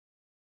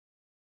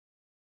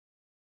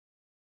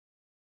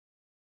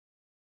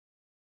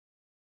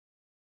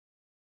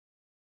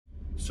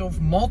So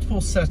if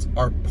multiple sets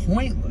are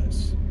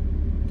pointless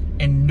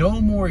and no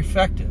more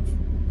effective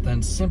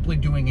than simply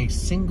doing a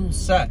single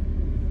set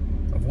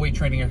of weight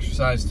training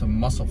exercise to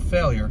muscle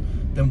failure,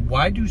 then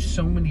why do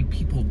so many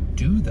people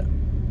do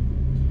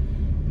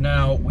them?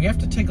 Now, we have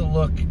to take a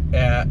look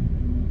at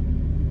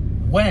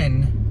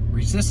when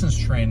resistance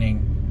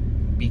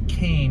training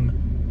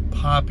became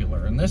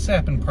popular. And this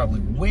happened probably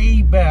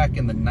way back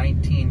in the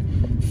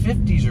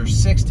 1950s or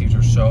 60s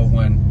or so,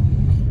 when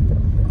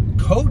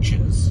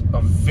coaches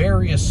of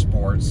various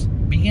sports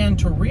began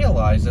to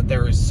realize that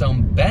there is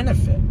some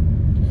benefit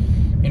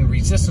in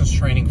resistance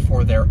training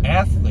for their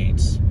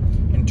athletes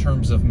in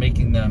terms of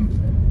making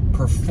them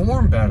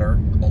perform better,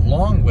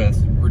 along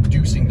with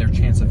reducing their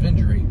chance of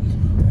injury,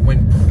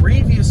 when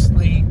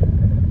previously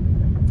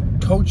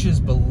coaches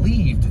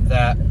believed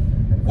that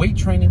weight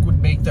training would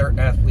make their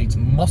athletes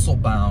muscle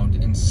bound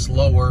and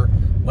slower,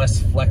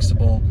 less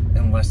flexible,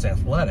 and less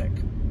athletic.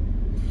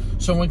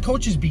 So when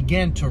coaches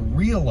began to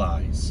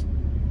realize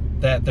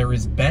that there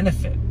is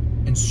benefit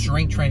in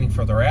strength training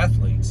for their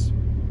athletes,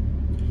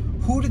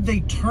 who did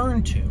they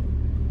turn to?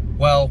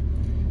 Well,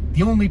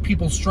 the only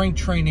people strength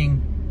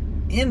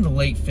training in the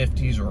late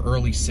 50s or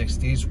early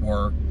 60s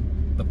were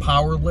the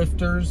power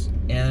lifters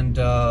and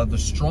the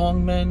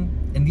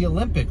strongmen and the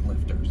Olympic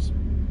lifters.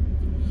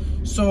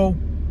 So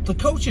the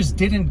coaches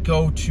didn't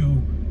go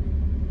to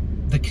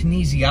the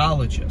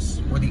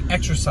kinesiologists or the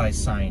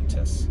exercise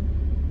scientists.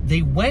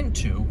 They went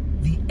to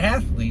the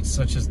athletes,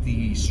 such as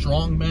the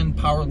strongmen,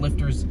 power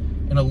lifters,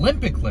 and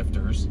Olympic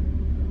lifters,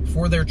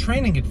 for their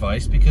training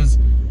advice, because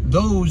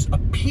those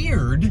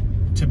appeared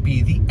to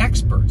be the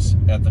experts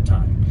at the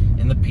time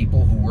and the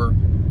people who were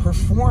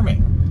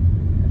performing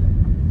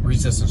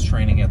resistance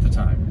training at the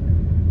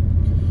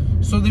time.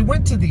 So they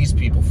went to these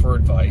people for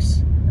advice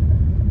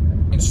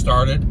and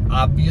started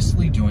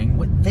obviously doing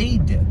what they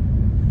did.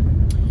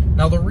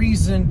 Now, the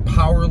reason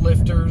power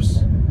lifters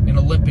and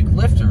Olympic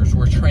lifters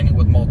were training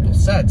with multiple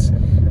sets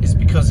is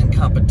because in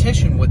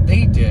competition, what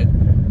they did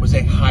was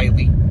a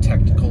highly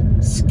technical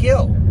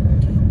skill,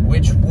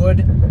 which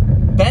would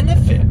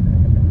benefit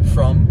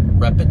from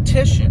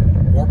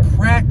repetition or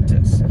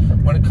practice.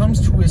 When it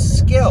comes to a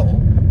skill,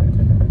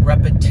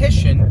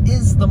 repetition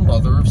is the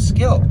mother of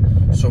skill.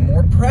 So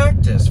more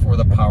practice for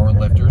the power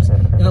lifters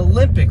and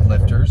Olympic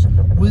lifters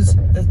was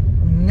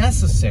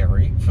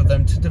necessary for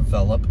them to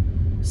develop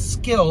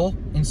skill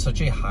in such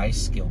a high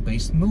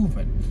skill-based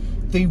movement.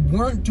 They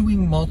weren't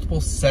doing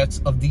multiple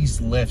sets of these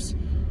lifts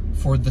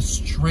for the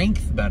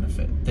strength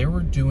benefit. They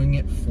were doing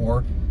it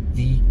for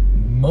the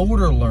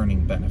motor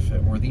learning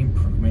benefit, or the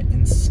improvement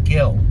in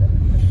skill.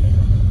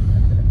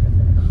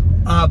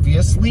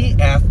 Obviously,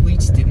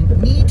 athletes didn't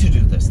need to do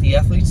this. The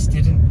athletes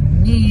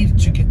didn't need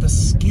to get the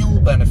skill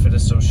benefit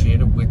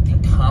associated with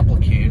the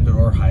complicated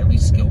or highly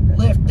skilled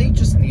lift. They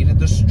just needed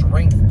the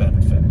strength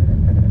benefit.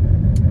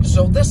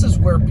 So this is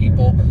where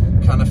people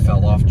kind of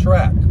fell off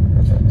track.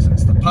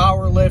 Since the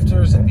power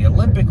lifters and the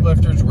Olympic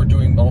lifters were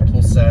doing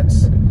multiple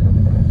sets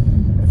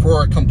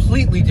for a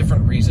completely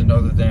different reason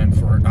other than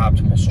for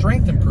optimal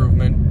strength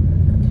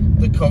improvement,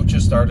 the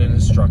coaches started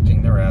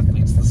instructing their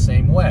athletes the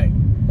same way.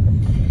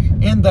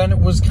 And then it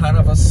was kind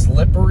of a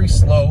slippery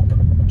slope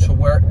to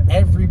where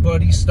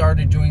everybody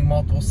started doing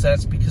multiple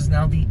sets, because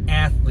now the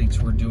athletes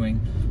were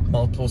doing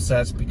multiple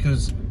sets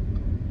because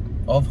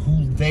of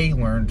who they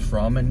learned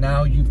from. And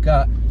now you've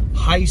got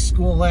high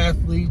school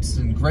athletes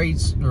and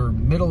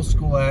middle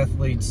school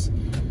athletes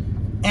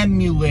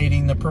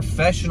emulating the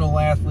professional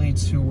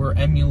athletes who were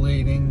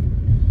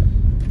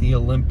emulating the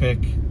Olympic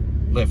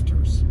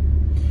lifters.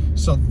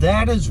 So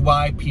that is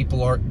why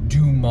people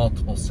do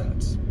multiple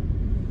sets.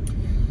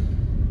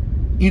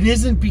 It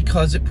isn't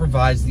because it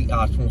provides the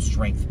optimal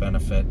strength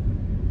benefit.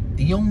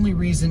 The only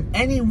reason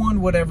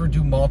anyone would ever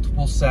do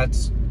multiple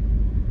sets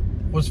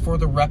was for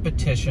the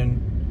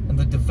repetition and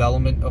the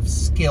development of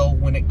skill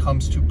when it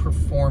comes to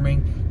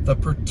performing the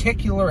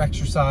particular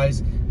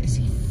exercise as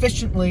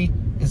efficiently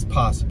as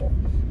possible.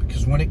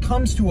 Because when it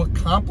comes to a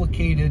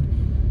complicated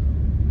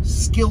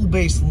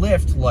skill-based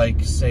lift,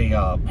 like say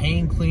a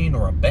hang clean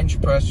or a bench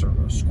press or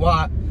a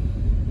squat,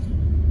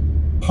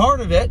 part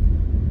of it,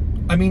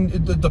 I mean,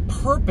 the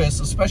purpose,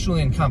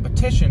 especially in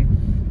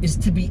competition, is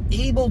to be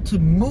able to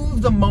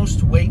move the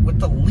most weight with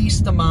the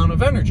least amount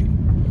of energy.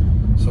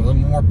 So the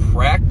more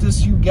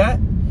practice you get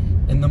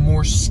and the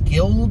more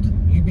skilled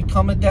you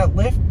become at that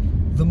lift,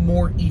 the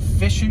more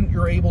efficient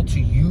you're able to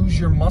use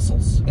your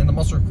muscles in the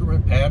muscle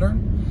recruitment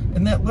pattern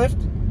in that lift,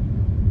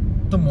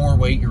 the more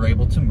weight you're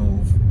able to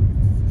move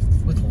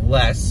with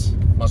less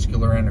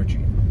muscular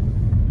energy.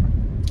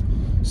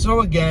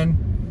 So again,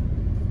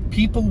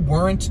 people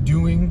weren't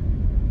doing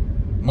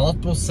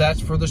multiple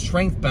sets for the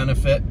strength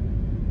benefit.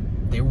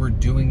 They were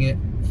doing it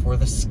for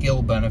the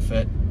skill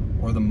benefit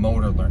or the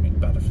motor learning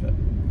benefit.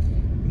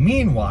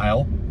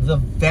 Meanwhile, the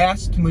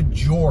vast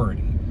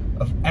majority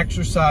of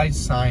exercise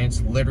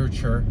science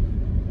literature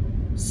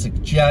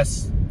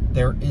suggests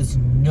there is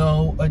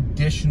no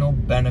additional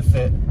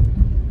benefit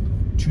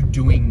to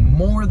doing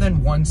more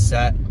than one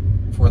set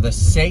for the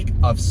sake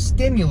of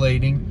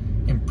stimulating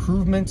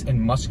improvements in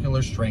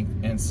muscular strength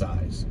and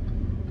size,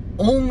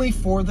 only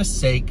for the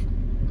sake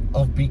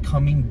of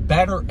becoming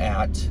better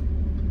at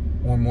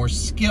or more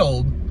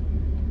skilled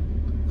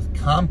with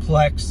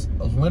complex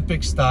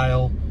Olympic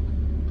style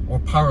or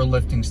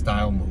powerlifting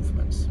style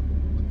movements.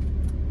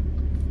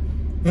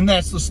 And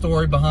that's the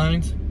story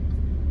behind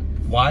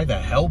why the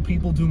hell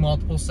people do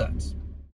multiple sets.